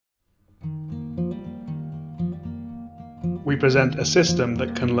we present a system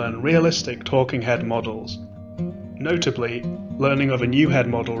that can learn realistic talking head models. Notably, learning of a new head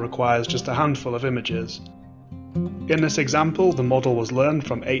model requires just a handful of images. In this example, the model was learned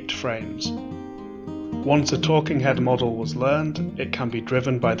from 8 frames. Once a talking head model was learned, it can be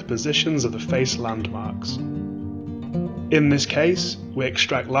driven by the positions of the face landmarks. In this case, we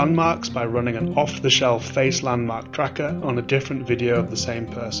extract landmarks by running an off-the-shelf face landmark tracker on a different video of the same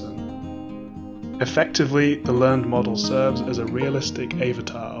person. Effectively, the learned model serves as a realistic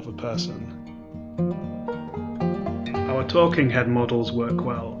avatar of a person. Our talking head models work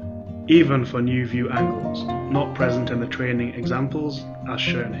well, even for new view angles, not present in the training examples as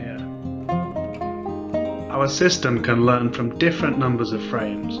shown here. Our system can learn from different numbers of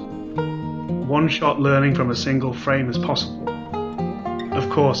frames. One-shot learning from a single frame is possible. Of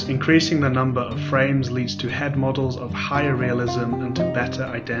course, increasing the number of frames leads to head models of higher realism and to better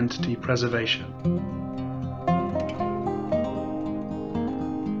identity preservation.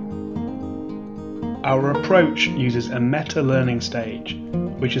 Our approach uses a meta-learning stage,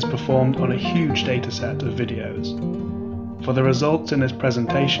 which is performed on a huge dataset of videos. For the results in this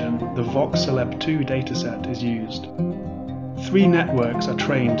presentation, the VoxCeleb2 dataset is used. 3 networks are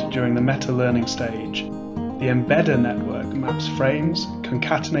trained during the meta-learning stage. The embedder network maps frames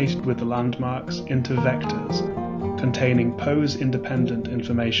concatenated with the landmarks into vectors, containing pose-independent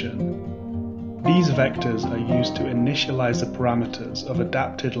information. These vectors are used to initialize the parameters of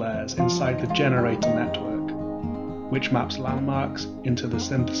adapted layers inside the generator network, which maps landmarks into the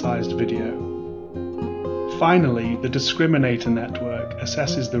synthesized video. Finally, the discriminator network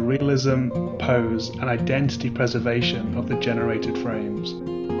assesses the realism, pose, and identity preservation of the generated frames.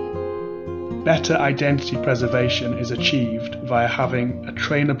 Better identity preservation is achieved via having a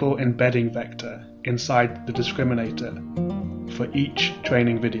trainable embedding vector inside the discriminator for each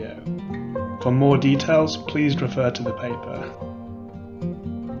training video. For more details, please refer to the paper.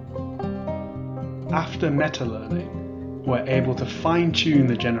 After meta-learning, we're able to fine-tune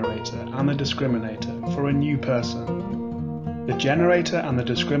the generator and the discriminator for a new person. The generator and the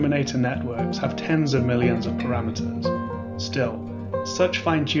discriminator networks have tens of millions of parameters. Still, such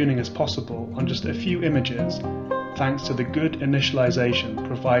fine-tuning is possible on just a few images thanks to the good initialization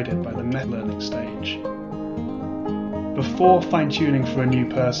provided by the meta-learning stage. Before fine-tuning for a new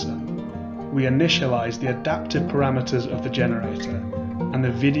person, we initialize the adaptive parameters of the generator and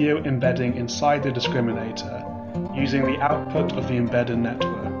the video embedding inside the discriminator using the output of the embedded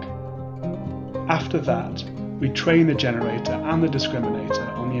network. After that, we train the generator and the discriminator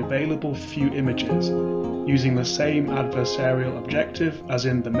on the available few images using the same adversarial objective as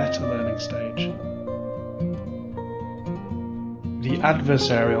in the meta-learning stage. The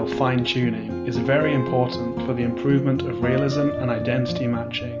adversarial fine-tuning is very important for the improvement of realism and identity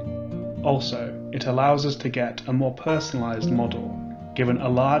matching. Also, it allows us to get a more personalized model given a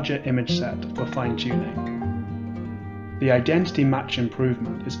larger image set for fine-tuning. The identity match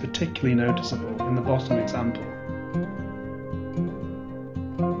improvement is particularly noticeable in the bottom example.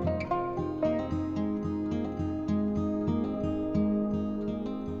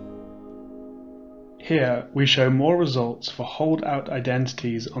 Here we show more results for holdout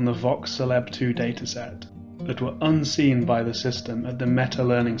identities on the VoxCeleb2 dataset that were unseen by the system at the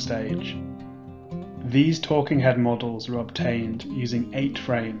meta-learning stage. These talking head models were obtained using 8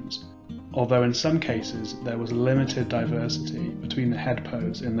 frames, although in some cases there was limited diversity between the head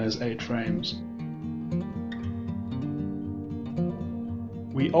pose in those 8 frames.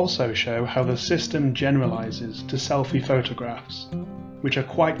 We also show how the system generalizes to selfie photographs, which are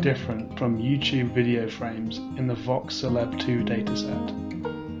quite different from YouTube video frames in the VoxCeleb2 dataset.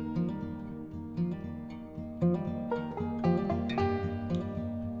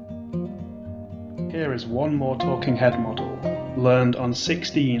 Here is one more talking head model, learned on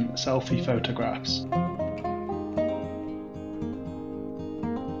 16 selfie photographs.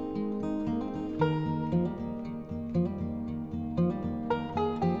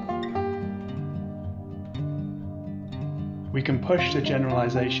 We can push the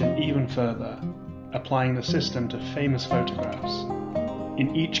generalization even further, applying the system to famous photographs.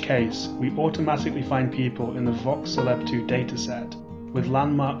 In each case, we automatically find people in the VoxCeleb2 dataset with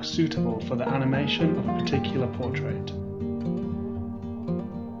landmarks suitable for the animation of a particular portrait.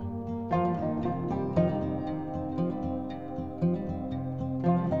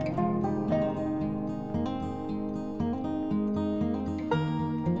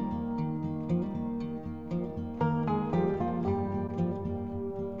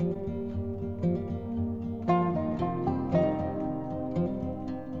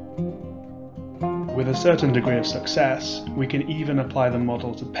 With a certain degree of success, we can even apply the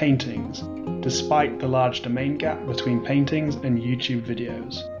model to paintings, despite the large domain gap between paintings and YouTube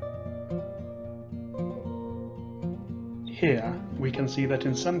videos. Here, we can see that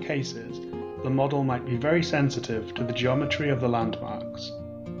in some cases, the model might be very sensitive to the geometry of the landmarks.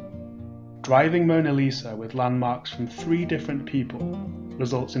 Driving Mona Lisa with landmarks from 3 different people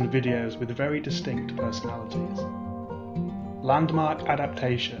results in videos with very distinct personalities. Landmark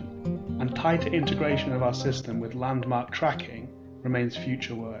adaptation and tighter integration of our system with landmark tracking remains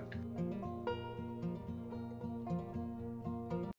future work.